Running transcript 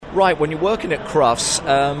Right, when you're working at Crufts,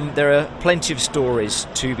 there are plenty of stories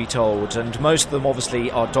to be told, and most of them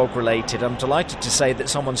obviously are dog-related. I'm delighted to say that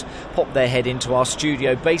someone's popped their head into our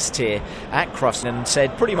studio based here at Crufts and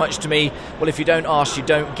said pretty much to me, well, if you don't ask, you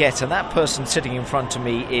don't get. And that person sitting in front of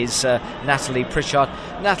me is Natalie Pritchard.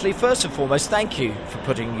 Natalie, first and foremost, thank you for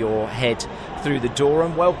putting your head through the door,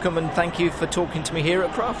 and welcome, and thank you for talking to me here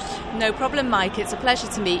at Crufts. No problem, Mike. It's a pleasure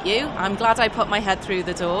to meet you. I'm glad I put my head through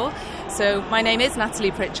the door. So my name is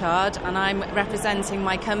Natalie Pritchard, and I'm representing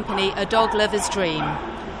my company, A Dog Lover's Dream.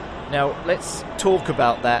 Now, let's talk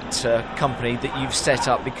about that company that you've set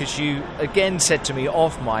up, because you again said to me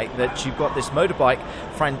off mic that you've got this motorbike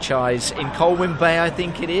franchise in Colwyn Bay, I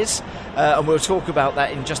think it is, and we'll talk about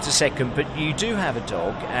that in just a second. But you do have a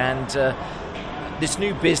dog, and this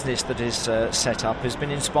new business that is set up has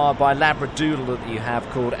been inspired by a Labradoodle that you have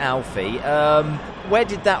called Alfie. Where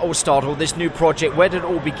did that all start, or this new project? Where did it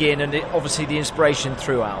all begin? And obviously the inspiration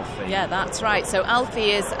through Alfie. Yeah, that's right. So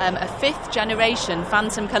Alfie is a fifth generation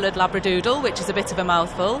phantom coloured Labradoodle, which is a bit of a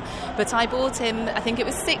mouthful. But I bought him, I think it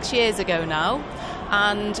was 6 years ago now.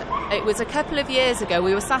 And it was a couple of years ago,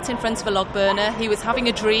 we were sat in front of a log burner. He was having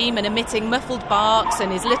a dream and emitting muffled barks,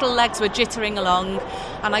 and his little legs were jittering along.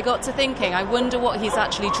 And I got to thinking, I wonder what he's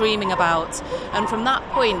actually dreaming about. And from that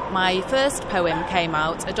point, my first poem came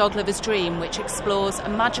out, A Dog Lover's Dream, which explores a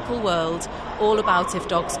magical world all about if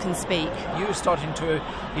dogs can speak. You were starting to,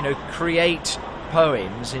 create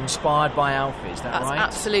poems inspired by Alfie, is that right?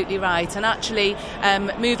 That's absolutely right. And actually,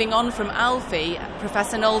 moving on from Alfie,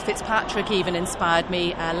 Professor Noel Fitzpatrick even inspired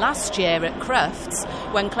me last year at Crufts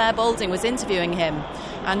when Claire Balding was interviewing him.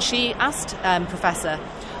 And she asked Professor,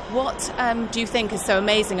 what do you think is so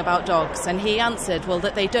amazing about dogs? And he answered, well,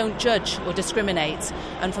 that they don't judge or discriminate.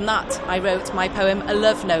 And from that, I wrote my poem, A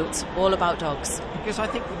Love Note, all about dogs. Because I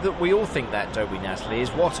think that we all think that, don't we, Natalie, is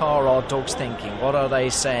what are our dogs thinking? What are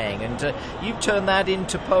they saying? And you've turned that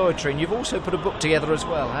into poetry, and you've also put a book together as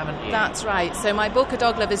well, haven't you? That's right. So my book, A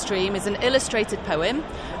Dog Lover's Dream, is an illustrated poem,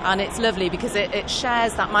 and it's lovely because it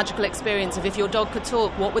shares that magical experience of if your dog could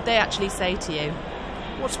talk, what would they actually say to you?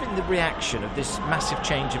 What's been the reaction of this massive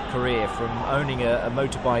change of career from owning a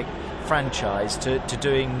motorbike franchise to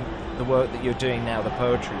doing the work that you're doing now, the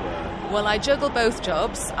poetry work? Well, I juggle both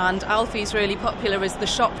jobs, and Alfie's really popular as the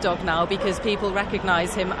shop dog now because people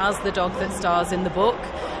recognise him as the dog that stars in the book.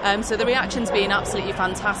 So the reaction's been absolutely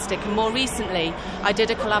fantastic. And more recently, I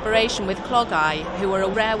did a collaboration with Clog Eye, who are a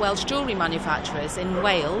rare Welsh jewellery manufacturers in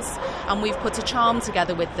Wales, and we've put a charm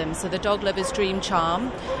together with them, so the Dog Lover's Dream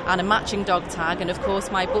charm and a matching dog tag, and of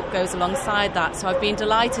course my book goes alongside that. So I've been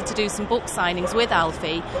delighted to do some book signings with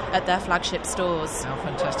Alfie at their flagship stores. How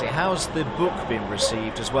fantastic. How's the book been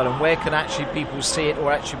received as well, and where can actually people see it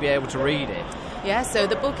or actually be able to read it? Yeah, so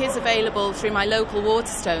the book is available through my local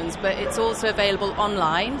Waterstones, but it's also available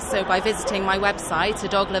online, so by visiting my website,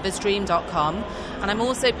 adogloversdream.com. And I'm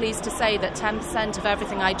also pleased to say that 10% of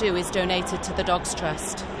everything I do is donated to the Dogs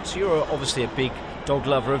Trust. So you're obviously a big dog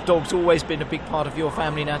lover. Have dogs always been a big part of your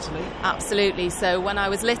family, Natalie? Absolutely. So when I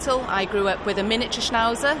was little, I grew up with a miniature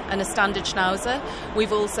Schnauzer and a standard Schnauzer.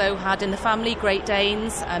 We've also had in the family Great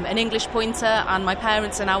Danes, an English Pointer, and my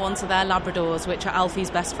parents are now onto their Labradors, which are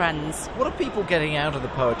Alfie's best friends. What are people getting out of the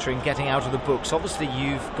poetry and getting out of the books? Obviously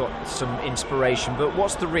you've got some inspiration, but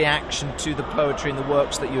what's the reaction to the poetry and the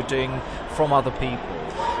works that you're doing from other people?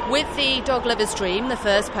 With the Dog Lover's Dream, the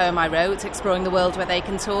first poem I wrote, exploring the world where they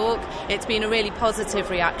can talk, it's been a really positive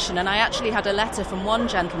reaction, and I actually had a letter from one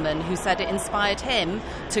gentleman who said it inspired him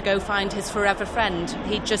to go find his forever friend.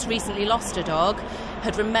 He'd just recently lost a dog,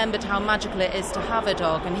 had remembered how magical it is to have a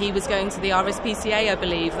dog, and he was going to the RSPCA, I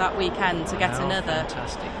believe, that weekend to get another.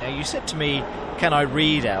 Fantastic. Now, you said to me, can I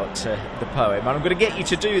read out the poem? And I'm going to get you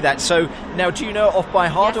to do that. So, now, do you know it off by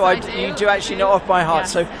heart? Yes, or I do. You do actually know it off by heart.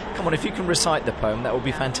 Yes. So, come on, if you can recite the poem, that would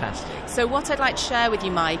be fantastic. So what I'd like to share with you,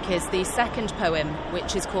 Mike, is the second poem,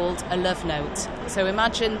 which is called A Love Note. So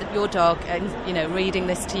imagine your dog, reading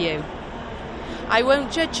this to you. I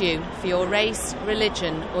won't judge you for your race,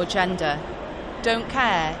 religion, or gender. Don't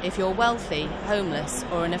care if you're wealthy, homeless,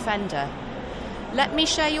 or an offender. Let me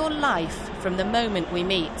share your life from the moment we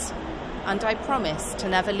meet, and I promise to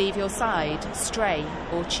never leave your side, stray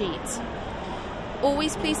or cheat.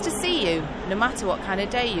 Always pleased to see you, no matter what kind of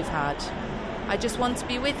day you've had. I just want to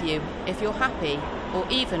be with you if you're happy, or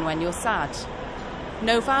even when you're sad.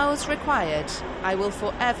 No vows required, I will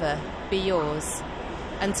forever be yours.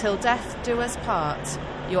 Until death do us part,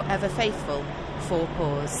 your ever faithful Four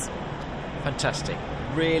Paws. Fantastic.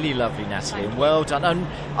 Really lovely, Natalie, and well done. And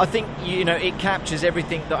I think, it captures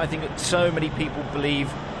everything that I think so many people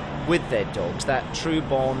believe with their dogs, that true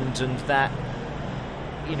bond and that,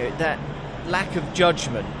 that lack of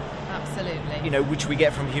judgment which we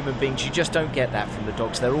get from human beings. You just don't get that from the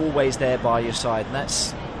dogs. They're always there by your side, and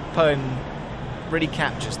that's poem really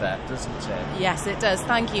captures that, doesn't it? Yes, it does.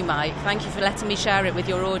 Thank you, Mike. Thank you for letting me share it with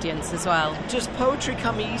your audience as well. Does poetry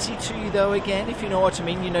come easy to you, though, again, if you know what I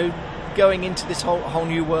mean, going into this whole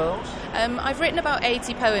new world? I've written about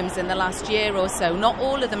 80 poems in the last year or so. Not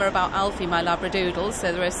all of them are about Alfie, my Labradoodle,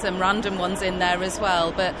 so there are some random ones in there as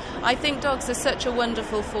well. But I think dogs are such a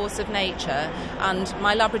wonderful force of nature, and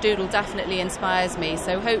my Labradoodle definitely inspires me.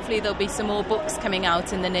 So hopefully there'll be some more books coming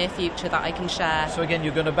out in the near future that I can share. So again,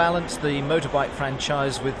 you're going to balance the motorbike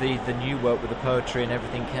franchise with the new work, with the poetry and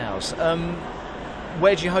everything else.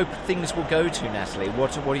 Where do you hope things will go to, Natalie?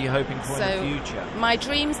 What are you hoping for in the future? My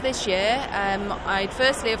dreams this year, I'd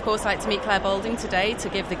firstly, of course, like to meet Claire Balding today to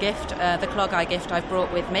give the gift, the clog eye gift I've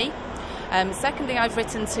brought with me. Secondly, I've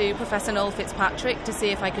written to Professor Noel Fitzpatrick to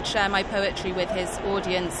see if I could share my poetry with his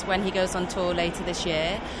audience when he goes on tour later this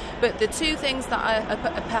year. But the two things that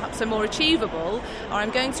perhaps are more achievable are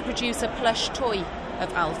I'm going to produce a plush toy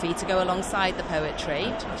of Alfie to go alongside the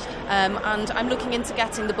poetry, and I'm looking into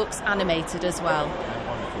getting the books animated as well.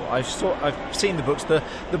 Wonderful. I've seen the books. The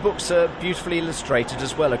books are beautifully illustrated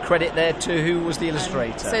as well. A credit there to who was the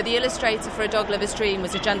illustrator? So the illustrator for A Dog Lover's Dream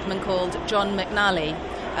was a gentleman called John McNally,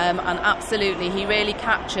 and absolutely he really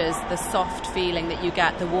captures the soft feeling that you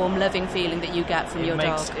get, the warm loving feeling that you get from your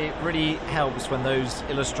dog. It really helps when those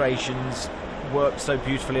illustrations work so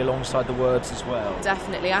beautifully alongside the words as well.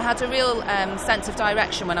 Definitely. I had a real sense of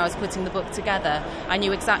direction when I was putting the book together. I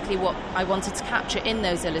knew exactly what I wanted to capture in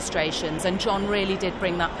those illustrations, and John really did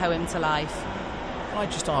bring that poem to life. Can I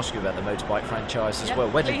just ask you about the motorbike franchise as well?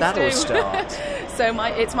 Where did that all start? So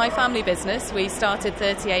it's my family business. We started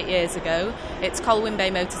 38 years ago. It's Colwyn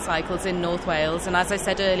Bay Motorcycles in North Wales, and as I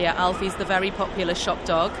said earlier, Alfie's the very popular shop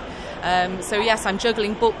dog. So yes, I'm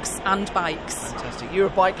juggling books and bikes. Fantastic. You're a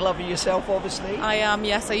bike lover yourself, obviously? I am,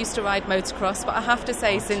 yes. I used to ride motocross, but I have to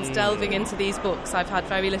say, since delving into these books, I've had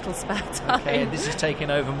very little spare time. Okay, and this has taken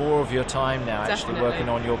over more of your time now, actually working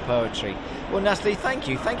on your poetry. Well, Natalie, thank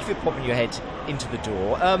you. Thank you for popping your head into the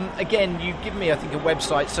door. Again, you've given me, I think, a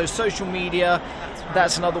website. So social media,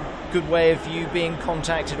 that's another good way of you being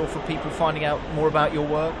contacted or for people finding out more about your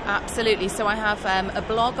work? Absolutely. So I have a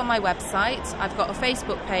blog on my website. I've got a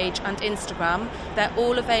Facebook page and Instagram. They're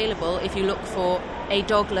all available if you look for A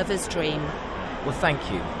Dog Lover's Dream. Well, thank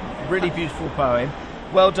you. Really beautiful poem.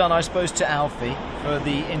 Well done, I suppose, to Alfie for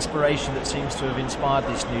the inspiration that seems to have inspired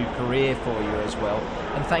this new career for you as well.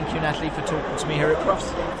 And thank you, Natalie, for talking to me here at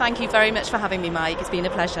Crufts. Thank you very much for having me, Mike. It's been a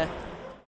pleasure.